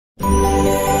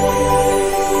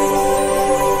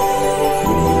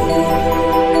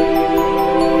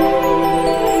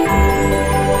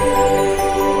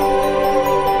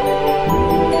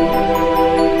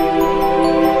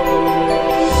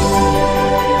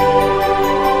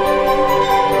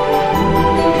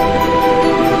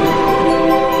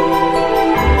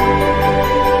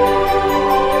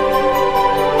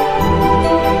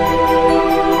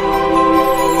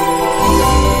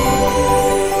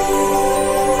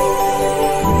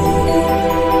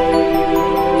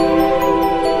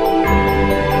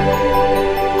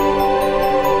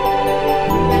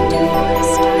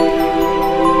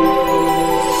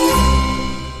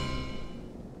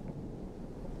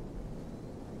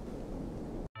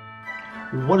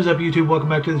What is up, YouTube? Welcome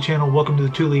back to the channel. Welcome to the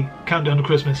Thule Countdown to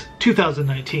Christmas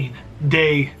 2019,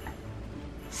 day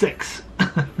 6.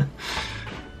 I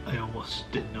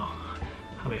almost didn't know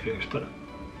how many fingers put up,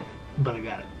 but I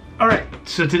got it. Alright,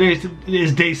 so today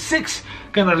is day 6,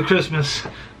 Countdown to Christmas,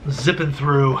 zipping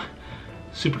through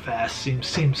super fast,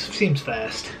 seems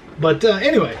fast. But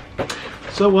anyway,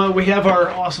 so we have our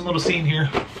awesome little scene here.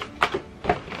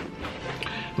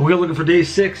 And we're looking for day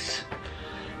 6,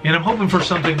 and I'm hoping for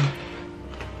something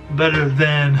better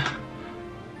than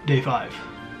day 5.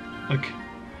 Like,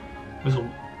 it was a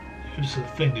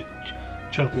thing to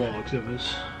chop logs. It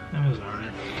was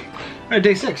alright. Alright,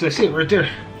 day 6, I see it right there,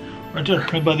 right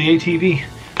by the ATV.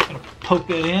 Gonna poke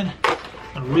that in,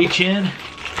 gonna reach in,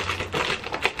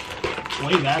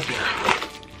 way back there.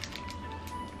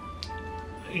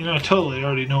 You know, I totally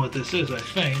already know what this is. I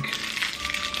think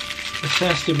this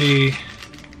has to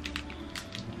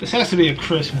be a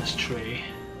Christmas tree.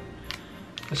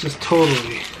 This is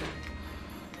totally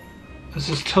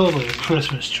a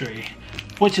Christmas tree,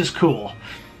 which is cool,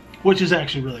 which is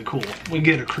actually really cool. We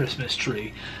get a Christmas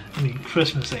tree. I mean,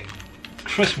 Christmas ain't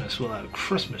Christmas without a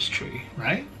Christmas tree,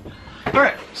 right? All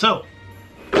right, so,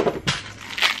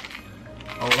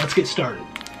 let's get started.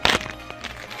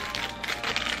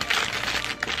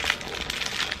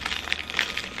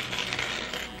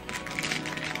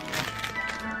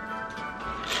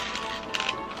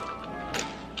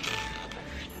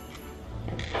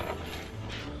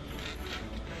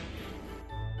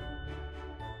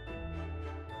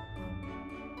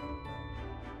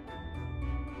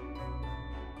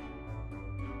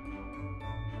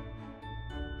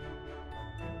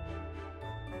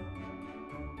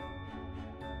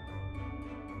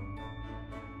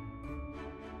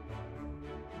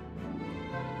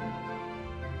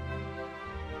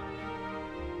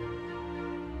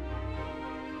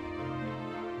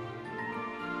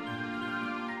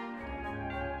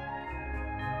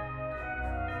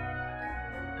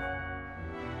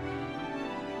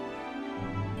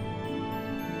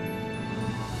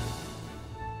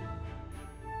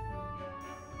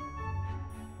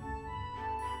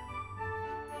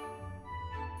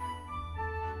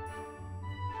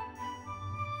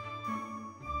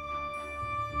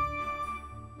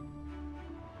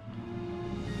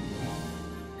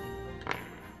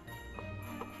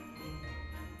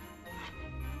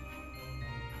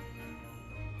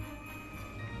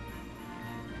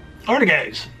 Alright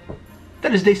guys,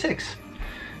 that is day 6.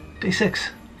 Day 6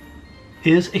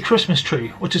 is a Christmas tree,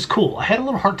 which is cool. I had a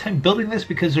little hard time building this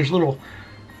because there's little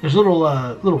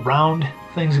round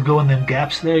things that go in them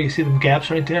gaps there. You see them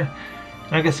gaps right there?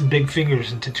 And I got some big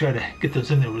fingers, and to try to get those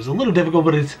in there was a little difficult,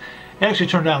 but it actually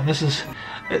turned out. And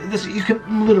this you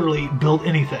can literally build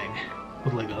anything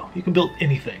with Lego. You can build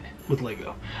anything with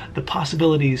Lego. The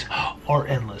possibilities are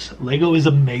endless. Lego is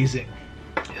amazing.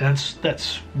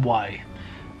 That's why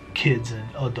kids and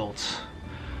adults,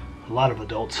 a lot of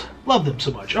adults, love them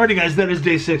so much. Alrighty guys, that is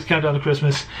day 6, Countdown to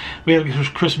Christmas. We have a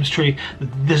Christmas tree.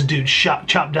 This dude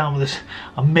chopped down with this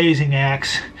amazing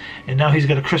axe, and now he's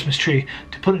got a Christmas tree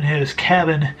to put in his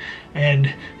cabin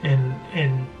and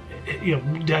you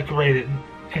know, decorate it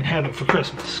and have it for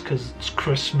Christmas, because it's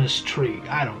Christmas tree.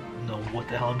 I don't know what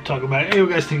the hell I'm talking about.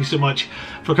 Anyway guys, thank you so much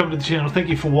for coming to the channel. Thank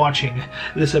you for watching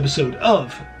this episode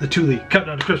of the Thule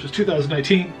Countdown to Christmas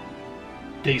 2019.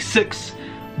 Day 6,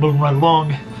 moving right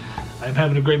along. I'm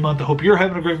having a great month. I hope you're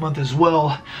having a great month as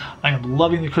well. I am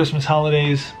loving the Christmas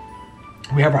holidays.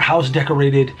 We have our house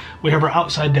decorated. We have our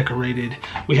outside decorated.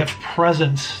 We have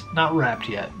presents, not wrapped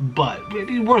yet, but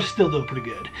we're still doing pretty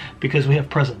good because we have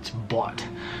presents bought.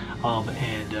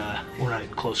 And we're not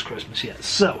even close to Christmas yet.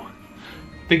 So,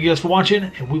 thank you guys for watching,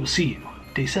 and we will see you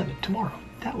day 7 tomorrow.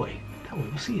 That way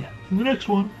we'll see you in the next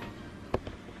one.